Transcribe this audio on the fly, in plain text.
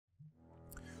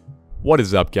What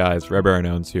is up, guys?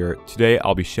 RedBaronOwnz here. Today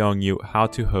I'll be showing you how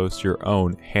to host your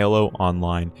own Halo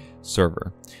Online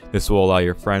server. This will allow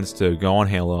your friends to go on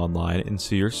Halo Online and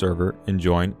see your server and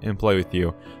join and play with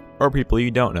you, or people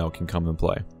you don't know can come and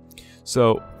play.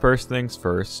 So first things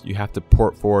first, you have to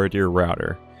port forward your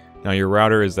router. Now your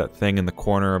router is that thing in the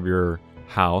corner of your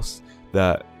house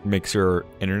that makes your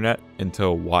internet into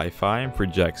Wi-Fi and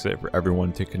projects it for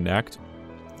everyone to connect,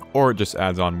 or it just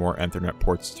adds on more Ethernet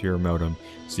ports to your modem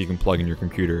so you can plug in your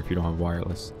computer if you don't have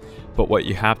wireless. But what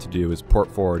you have to do is port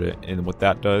forward it, and what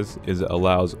that does is it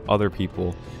allows other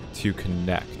people to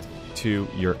connect to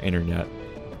your internet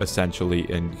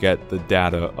essentially and get the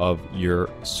data of your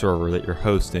server that you're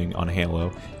hosting on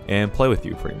Halo and play with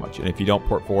you pretty much. And if you don't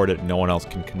port forward it, no one else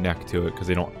can connect to it because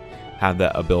they don't have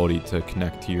that ability to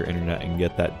connect to your internet and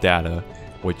get that data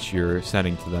which you're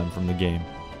sending to them from the game.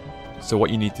 So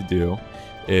what you need to do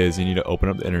is you need to open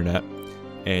up the internet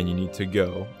and you need to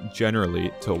go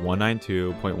generally to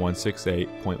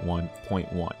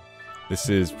 192.168.1.1. This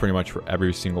is pretty much for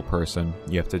every single person.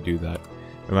 You have to do that.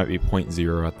 There might be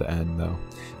 0.0 at the end though.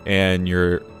 And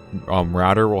your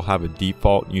router will have a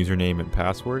default username and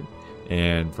password.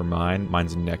 And for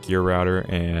mine's a NETGEAR router,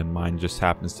 and mine just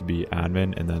happens to be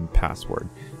admin and then password,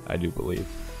 I do believe.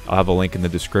 I'll have a link in the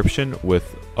description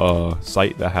with a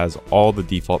site that has all the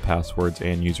default passwords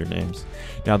and usernames.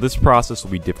 Now this process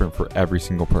will be different for every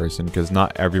single person because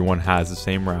not everyone has the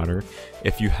same router.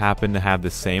 If you happen to have the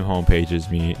same homepage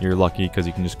as me, you're lucky because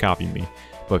you can just copy me.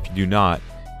 But if you do not,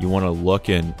 you want to look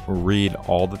and read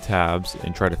all the tabs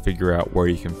and try to figure out where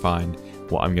you can find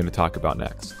what I'm going to talk about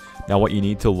next. Now what you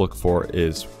need to look for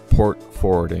is port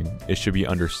forwarding. It should be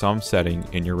under some setting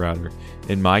in your router.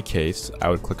 In my case, I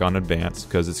would click on advanced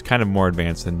because it's kind of more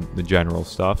advanced than the general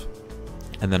stuff.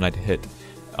 And then I'd hit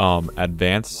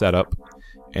advanced setup.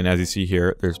 And as you see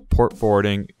here, there's port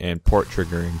forwarding and port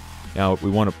triggering. Now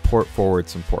we want to port forward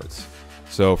some ports.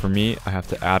 So for me, I have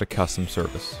to add a custom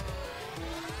service.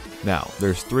 Now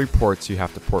there's 3 ports you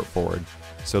have to port forward.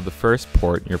 So the first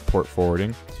port, your port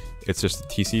forwarding, it's just a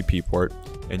TCP port,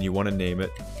 and you want to name it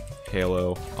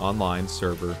Halo Online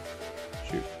Server.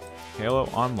 Halo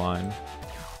Online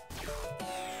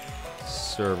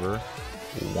Server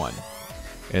 1.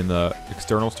 And the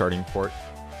external starting port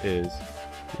is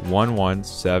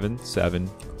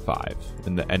 11775,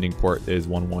 and the ending port is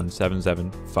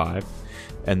 11775.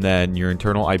 And then your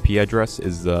internal IP address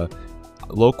is the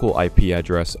local IP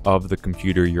address of the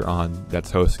computer you're on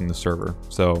that's hosting the server.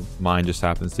 So mine just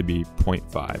happens to be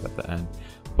 0.5 at the end,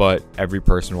 but every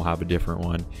person will have a different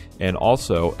one. And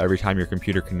also every time your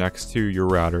computer connects to your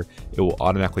router, it will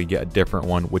automatically get a different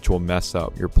one, which will mess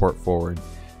up your port forward.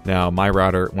 Now my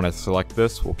router, when I select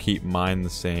this, will keep mine the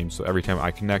same, so every time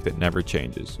I connect it never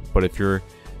changes. But if you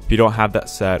don't have that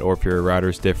set, or if your router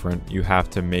is different, you have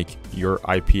to make your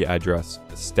IP address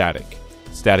static.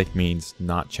 Static means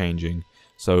not changing.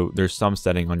 So there's some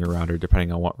setting on your router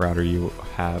depending on what router you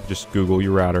have. Just Google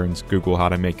your router and Google how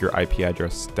to make your IP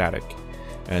address static,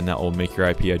 and that will make your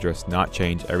IP address not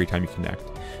change every time you connect.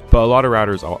 But a lot of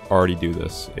routers already do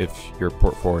this if you're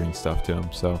port forwarding stuff to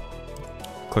them. So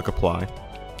click apply,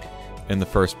 and the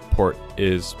first port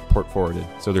is port forwarded.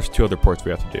 So there's 2 other ports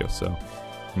we have to do. So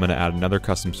I'm going to add another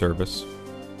custom service.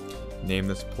 Name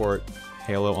this port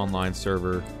Halo Online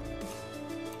Server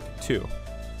 2.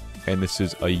 And this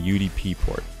is a UDP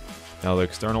port. Now the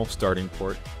external starting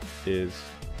port is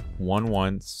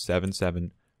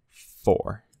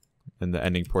 11774, and the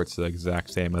ending port's the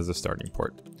exact same as the starting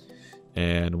port.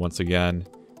 And once again,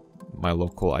 my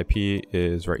local IP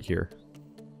is right here.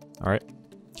 All right,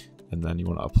 and then you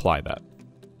want to apply that,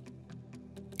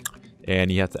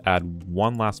 and you have to add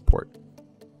one last port,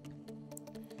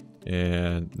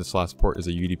 and this last port is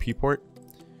a UDP port.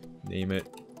 Name it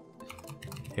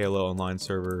Halo Online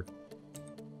Server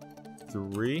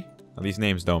 3. Now, these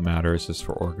names don't matter, it's just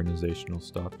for organizational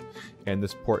stuff. And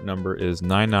this port number is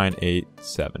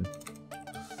 9987.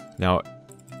 Now,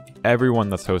 everyone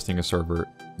that's hosting a server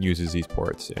uses these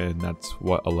ports, and that's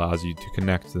what allows you to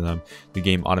connect to them. The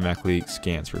game automatically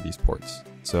scans for these ports.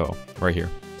 So, right here,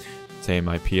 same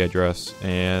IP address,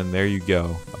 and there you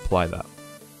go. Apply that.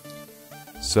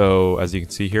 So as you can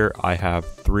see here, I have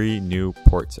 3 new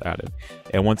ports added.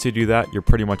 And once you do that, you're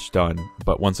pretty much done.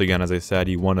 But once again, as I said,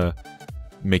 you want to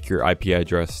make your IP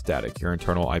address static, your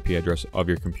internal IP address of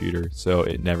your computer, so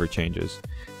it never changes.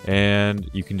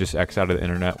 And you can just X out of the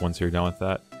internet once you're done with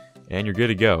that, and you're good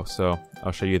to go. So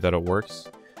I'll show you that it works.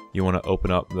 You want to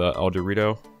open up the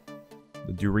Dorito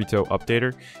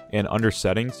updater, and under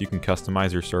settings, you can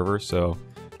customize your server. So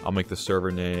I'll make the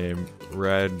server name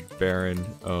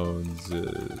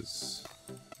RedBaronOwnz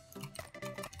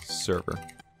server.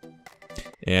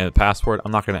 And the password,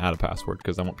 I'm not going to add a password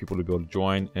because I want people to be able to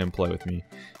join and play with me.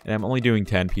 And I'm only doing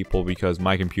 10 people because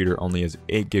my computer only has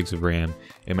 8 gigs of RAM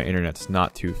and my internet's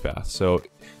not too fast. So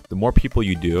the more people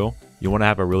you do, you want to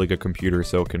have a really good computer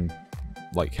so it can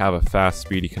like have a fast,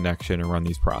 speedy connection and run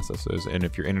these processes. And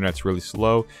if your internet's really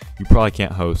slow, you probably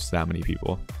can't host that many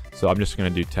people. So I'm just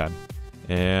going to do 10.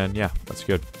 And yeah, that's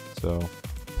good. So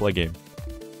play game.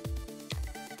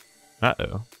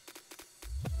 Uh-oh.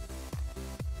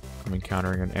 I'm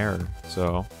encountering an error.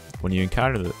 So when you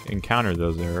encounter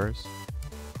those errors,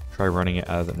 try running it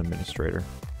as an administrator.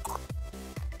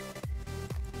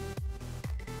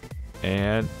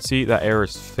 And see, that error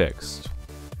is fixed.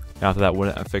 Now if that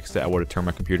wouldn't have fixed it, I would have turned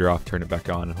my computer off, turned it back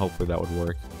on, and hopefully that would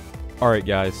work. Alright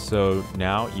guys, so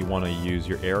now you want to use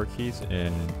your arrow keys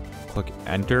and click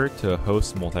enter to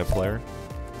host multiplayer.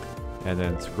 And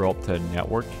then scroll up to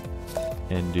network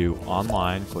and do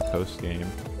online, click host game.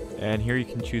 And here you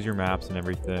can choose your maps and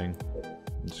everything.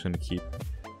 I'm just going to keep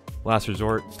last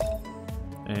resort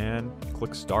and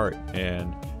click start,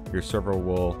 and your server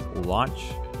will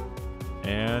launch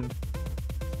and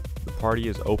the party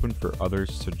is open for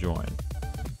others to join.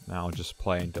 Now I'll just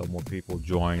play until more people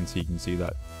join so you can see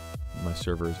that my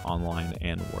server is online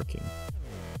and working.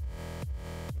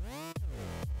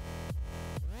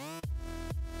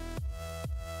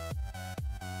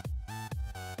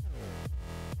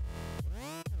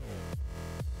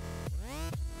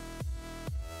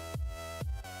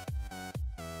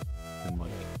 And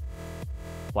like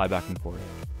fly back and forth.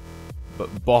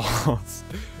 But balls,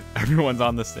 everyone's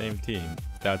on the same team.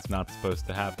 That's not supposed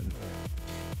to happen.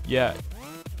 Yeah,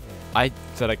 I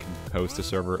said I could host a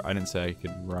server. I didn't say I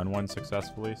could run one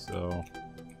successfully, so.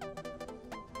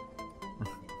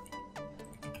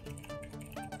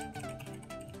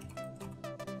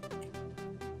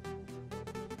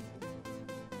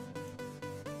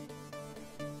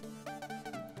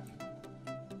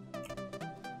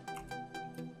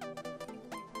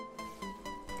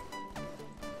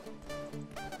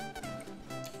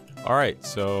 Alright,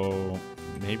 so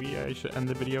maybe I should end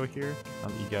the video here. Now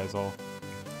that you guys all...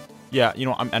 Yeah, you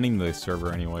know, I'm ending the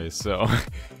server anyways, so...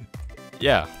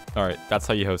 Yeah, alright, that's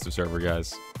how you host a server,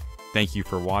 guys. Thank you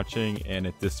for watching, and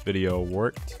if this video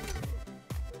worked,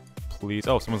 please...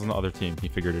 Oh, someone's on the other team. He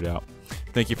figured it out.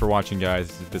 Thank you for watching, guys.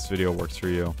 If this video works for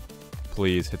you,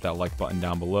 please hit that like button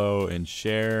down below and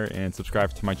share and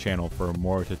subscribe to my channel for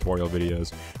more tutorial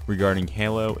videos regarding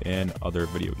Halo and other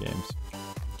video games.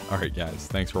 Alright guys,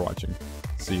 thanks for watching.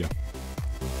 See ya.